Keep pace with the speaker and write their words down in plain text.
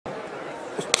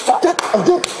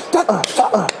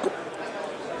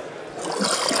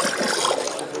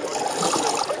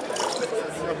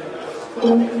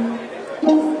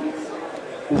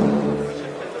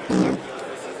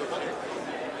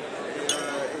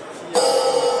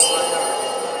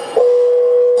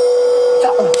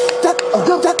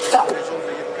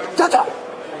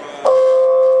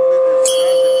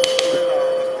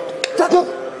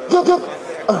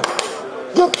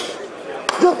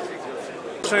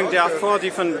Showing there are 4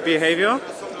 different behavior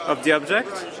of the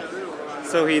object.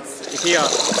 So it's here,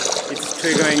 it's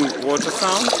triggering water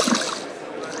sound,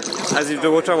 as if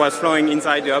the water was flowing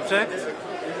inside the object.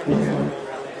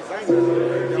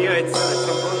 Here it's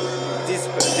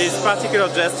this particular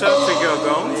gesture trigger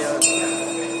gongs.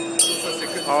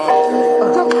 Or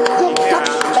here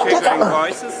I'm triggering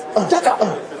voices.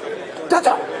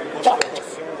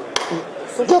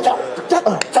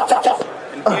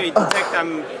 And here it detects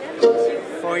I'm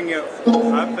throwing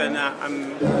up and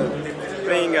I'm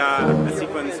playing a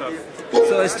sequence of...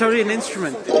 So it's totally an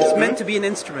instrument. It's meant to be an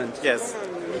instrument. Yes.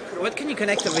 What can you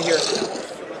connect over here?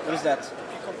 What is that?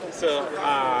 So,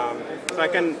 I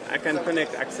can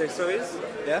connect accessories.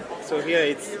 Yeah. So here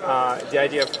it's the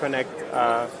idea of connect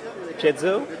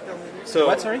piezo. So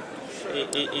what? Sorry.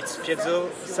 It's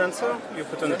piezo sensor you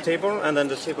put on the table, and then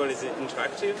the table is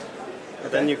interactive.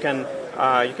 And then you can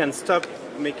stop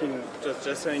making just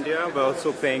gesture in the air, but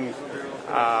also playing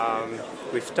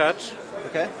with touch.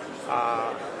 Okay.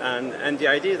 And the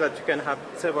idea is that you can have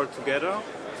several together,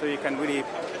 so you can really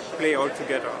play all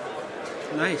together.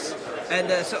 Nice.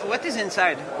 And so what is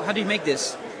inside? How do you make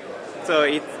this? So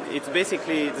it's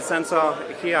basically the sensor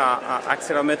here are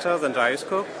accelerometers and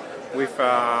gyroscope with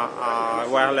a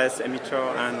wireless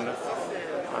emitter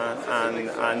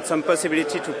and some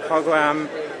possibility to program.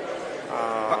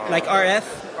 Like RF?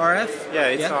 Yeah,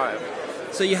 it's RF.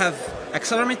 So you have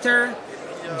accelerometer,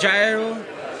 gyro,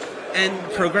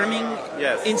 and programming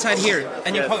inside here,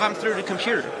 and you program through the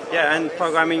computer. Yeah, and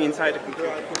programming inside the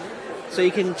computer. So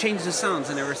you can change the sounds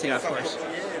and everything, of course.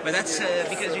 But that's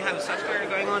because you have software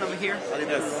going on over here?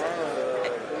 Yes.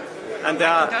 And there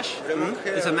are...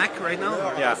 It's a Mac right now?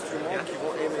 Yeah.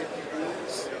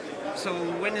 So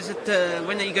when is it?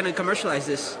 When are you going to commercialize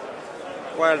this?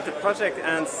 Well, the project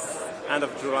ends end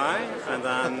of July, and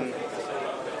then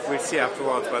we'll see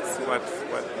afterwards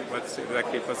what's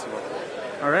exactly possible.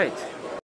 All right.